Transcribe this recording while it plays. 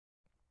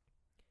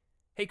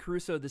Hey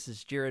Kerusso, this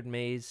is Jared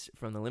Mays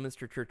from the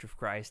Leominster Church of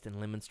Christ in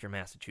Leominster,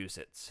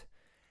 Massachusetts.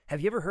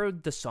 Have you ever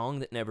heard the song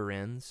that never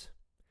ends?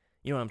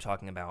 You know what I'm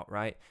talking about,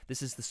 right?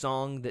 This is the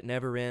song that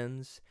never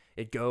ends.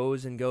 It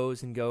goes and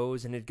goes and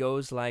goes, and it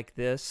goes like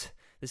this.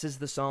 This is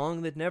the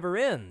song that never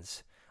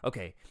ends.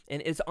 Okay,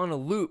 and it's on a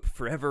loop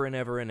forever and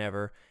ever and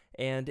ever,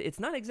 and it's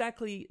not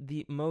exactly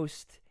the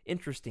most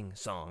interesting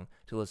song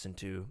to listen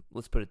to.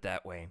 Let's put it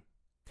that way.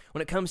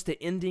 When it comes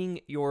to ending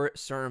your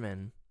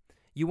sermon,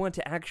 you want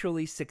to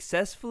actually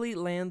successfully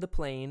land the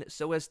plane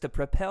so as to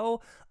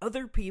propel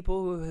other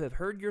people who have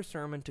heard your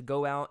sermon to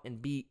go out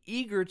and be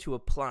eager to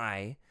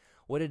apply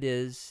what it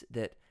is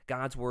that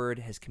God's Word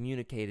has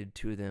communicated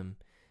to them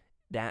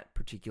that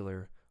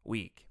particular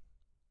week.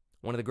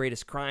 One of the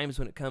greatest crimes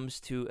when it comes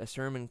to a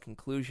sermon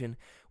conclusion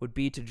would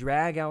be to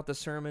drag out the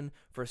sermon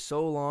for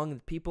so long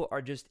that people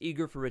are just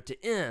eager for it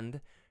to end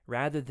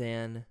rather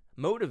than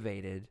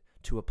motivated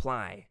to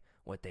apply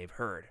what they've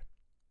heard.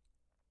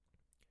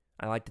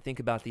 I like to think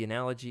about the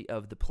analogy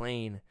of the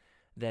plane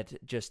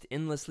that just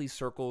endlessly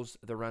circles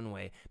the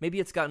runway.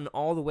 Maybe it's gotten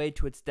all the way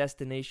to its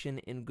destination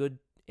in good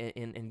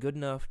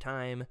enough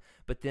time,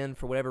 but then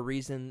for whatever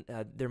reason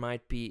there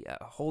might be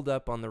a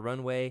holdup on the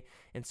runway,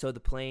 and so the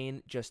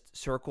plane just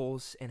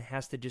circles and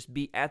has to just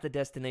be at the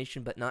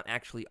destination but not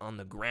actually on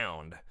the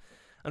ground.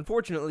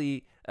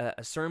 Unfortunately,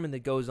 a sermon that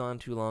goes on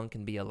too long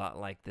can be a lot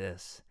like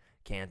this,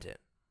 can't it?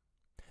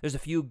 There's a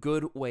few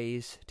good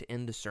ways to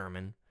end a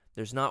sermon.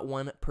 There's not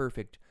one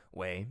perfect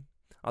way.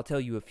 I'll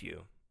tell you a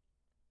few.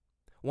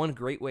 One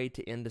great way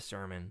to end a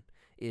sermon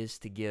is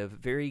to give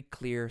very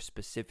clear,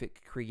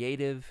 specific,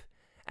 creative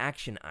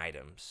action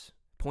items,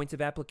 points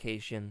of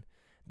application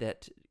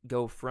that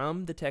go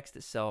from the text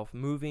itself,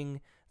 moving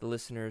the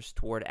listeners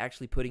toward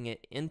actually putting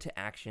it into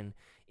action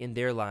in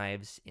their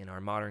lives in our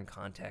modern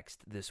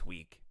context this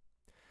week.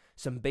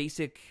 Some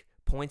basic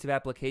points of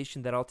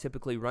application that I'll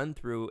typically run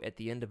through at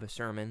the end of a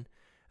sermon,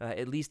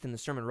 at least in the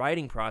sermon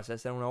writing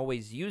process. I don't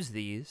always use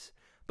these,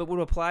 but would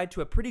apply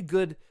to a pretty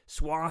good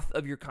swath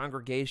of your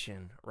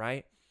congregation,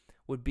 right?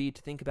 Would be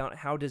to think about,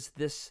 how does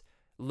this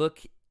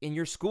look in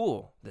your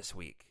school this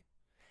week?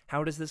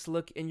 How does this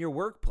look in your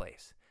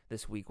workplace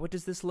this week? What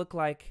does this look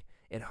like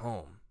at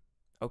home?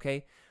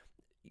 Okay?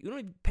 You want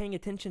to be paying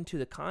attention to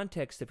the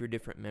context of your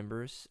different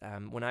members.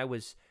 When I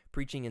was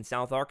preaching in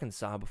South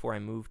Arkansas before I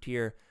moved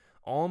here,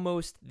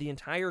 almost the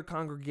entire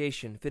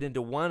congregation fit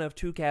into one of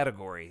two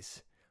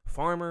categories: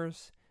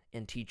 farmers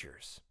and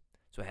teachers.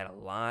 So I had a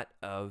lot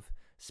of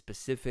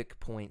specific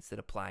points that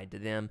applied to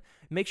them.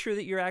 Make sure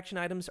that your action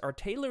items are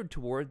tailored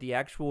toward the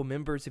actual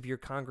members of your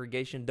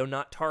congregation, though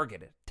not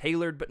targeted.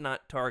 Tailored but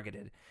not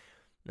targeted.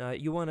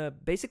 You want to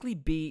basically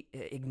be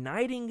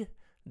igniting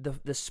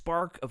the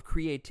spark of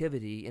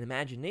creativity and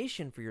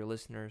imagination for your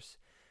listeners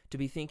to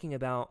be thinking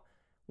about,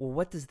 well,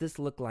 what does this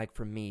look like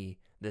for me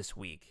this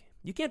week?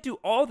 You can't do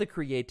all the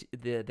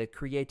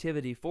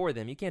creativity for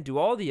them. You can't do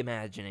all the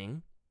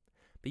imagining,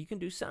 but you can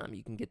do some.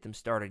 You can get them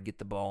started, get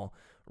the ball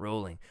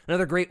rolling.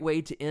 Another great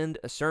way to end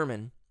a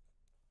sermon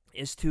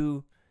is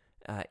to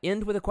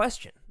end with a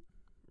question,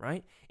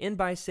 right? End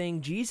by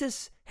saying,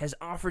 Jesus has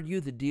offered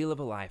you the deal of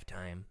a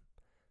lifetime.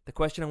 The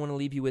question I want to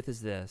leave you with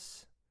is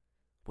this: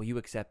 will you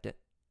accept it?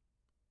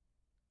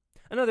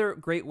 Another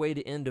great way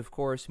to end, of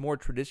course, more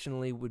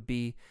traditionally, would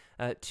be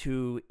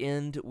to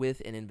end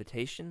with an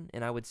invitation.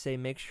 And I would say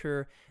make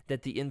sure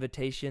that the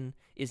invitation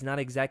is not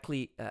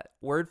exactly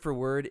word for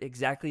word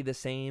exactly the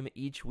same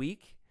each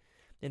week.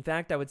 In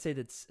fact, I would say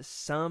that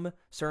some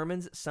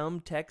sermons,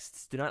 some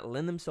texts do not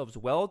lend themselves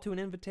well to an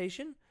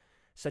invitation,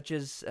 such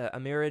as a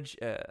marriage,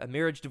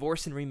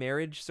 divorce, and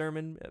remarriage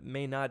sermon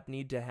may not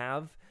need to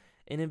have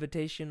an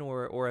invitation,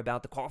 or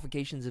about the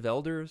qualifications of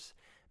elders.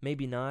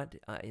 Maybe not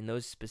in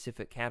those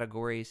specific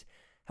categories.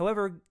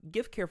 However,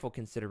 give careful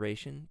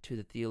consideration to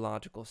the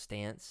theological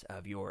stance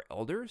of your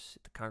elders,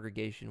 the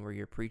congregation where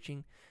you're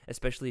preaching,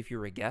 especially if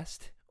you're a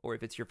guest or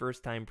if it's your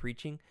first time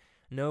preaching.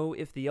 Know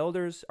if the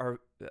elders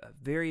are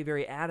very,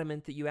 very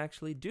adamant that you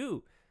actually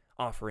do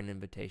offer an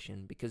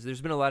invitation, because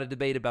there's been a lot of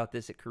debate about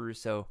this at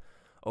Kerusso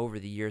over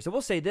the years. I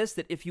will say this,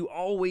 that if you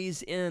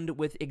always end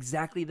with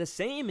exactly the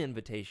same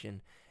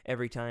invitation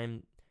every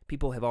time,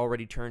 people have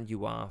already turned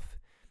you off.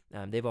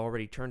 They've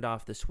already turned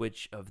off the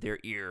switch of their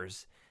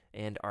ears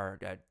and are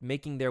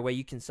making their way.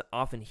 You can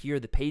often hear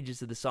the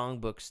pages of the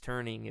songbooks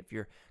turning if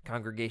your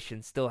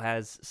congregation still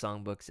has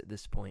songbooks at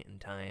this point in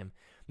time.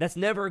 That's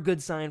never a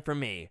good sign for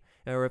me.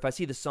 Or if I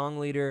see the song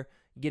leader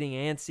getting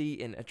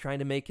antsy and trying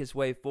to make his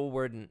way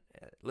forward, and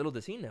little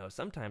does he know,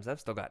 sometimes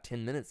I've still got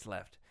 10 minutes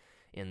left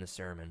in the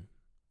sermon.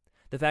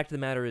 The fact of the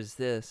matter is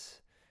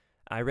this: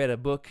 I read a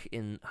book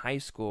in high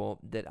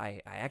school that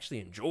I actually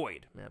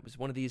enjoyed. It was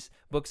one of these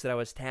books that I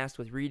was tasked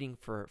with reading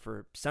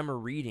for summer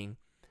reading.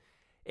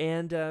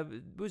 And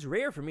it was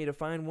rare for me to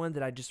find one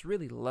that I just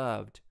really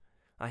loved.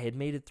 I had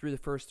made it through the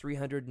first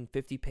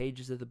 350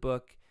 pages of the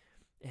book,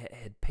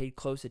 had paid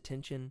close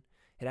attention,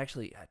 had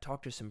actually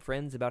talked to some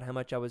friends about how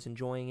much I was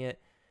enjoying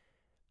it.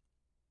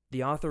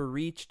 The author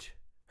reached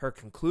her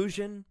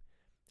conclusion,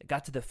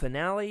 got to the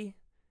finale,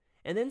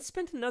 and then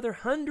spent another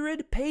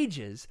 100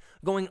 pages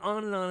going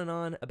on and on and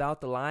on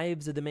about the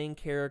lives of the main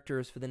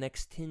characters for the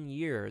next 10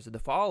 years, the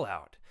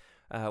fallout,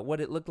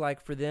 what it looked like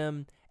for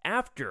them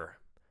after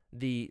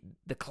the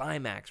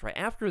climax, right?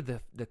 After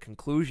the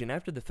conclusion,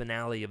 after the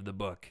finale of the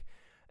book.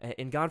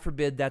 And God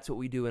forbid that's what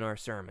we do in our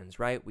sermons,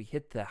 right? We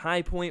hit the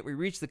high point, we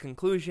reach the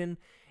conclusion,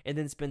 and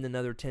then spend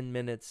another 10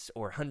 minutes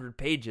or 100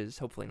 pages,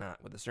 hopefully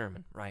not with a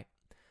sermon, right?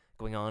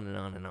 Going on and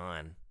on and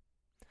on.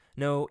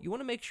 No, you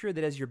want to make sure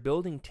that as you're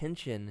building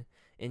tension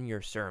in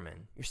your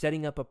sermon, you're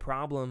setting up a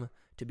problem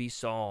to be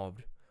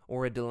solved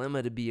or a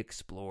dilemma to be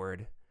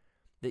explored,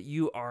 that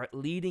you are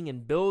leading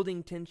and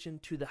building tension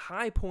to the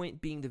high point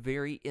being the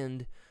very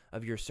end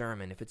of your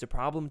sermon. If it's a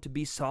problem to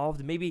be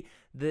solved, maybe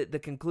the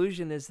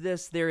conclusion is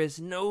this: there is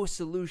no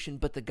solution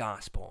but the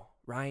gospel,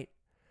 right?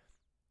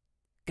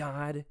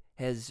 God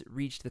has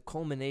reached the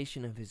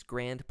culmination of his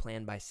grand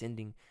plan by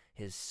sending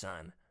his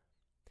son.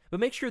 But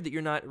make sure that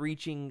you're not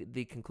reaching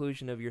the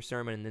conclusion of your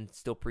sermon and then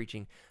still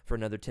preaching for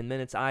another 10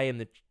 minutes. I am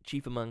the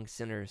chief among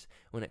sinners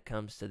when it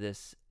comes to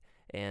this,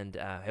 and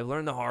have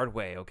learned the hard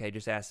way, okay?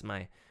 Just ask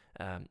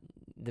the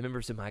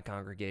members of my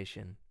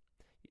congregation.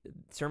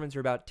 Sermons are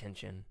about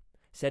tension,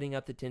 setting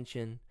up the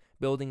tension,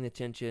 building the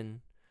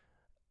tension,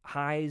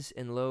 highs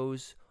and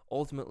lows,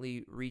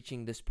 ultimately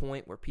reaching this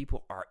point where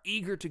people are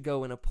eager to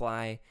go and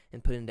apply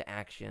and put into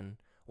action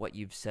what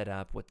you've set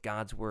up, what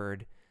God's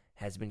word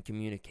has been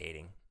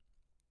communicating.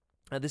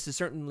 This is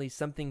certainly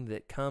something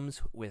that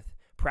comes with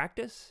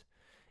practice.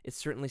 It's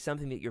certainly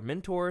something that your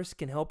mentors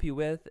can help you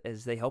with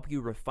as they help you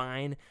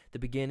refine the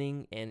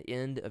beginning and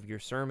end of your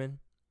sermon.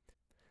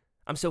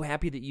 I'm so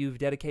happy that you've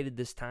dedicated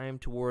this time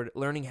toward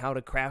learning how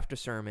to craft a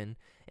sermon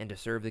and to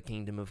serve the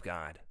kingdom of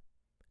God.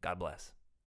 God bless.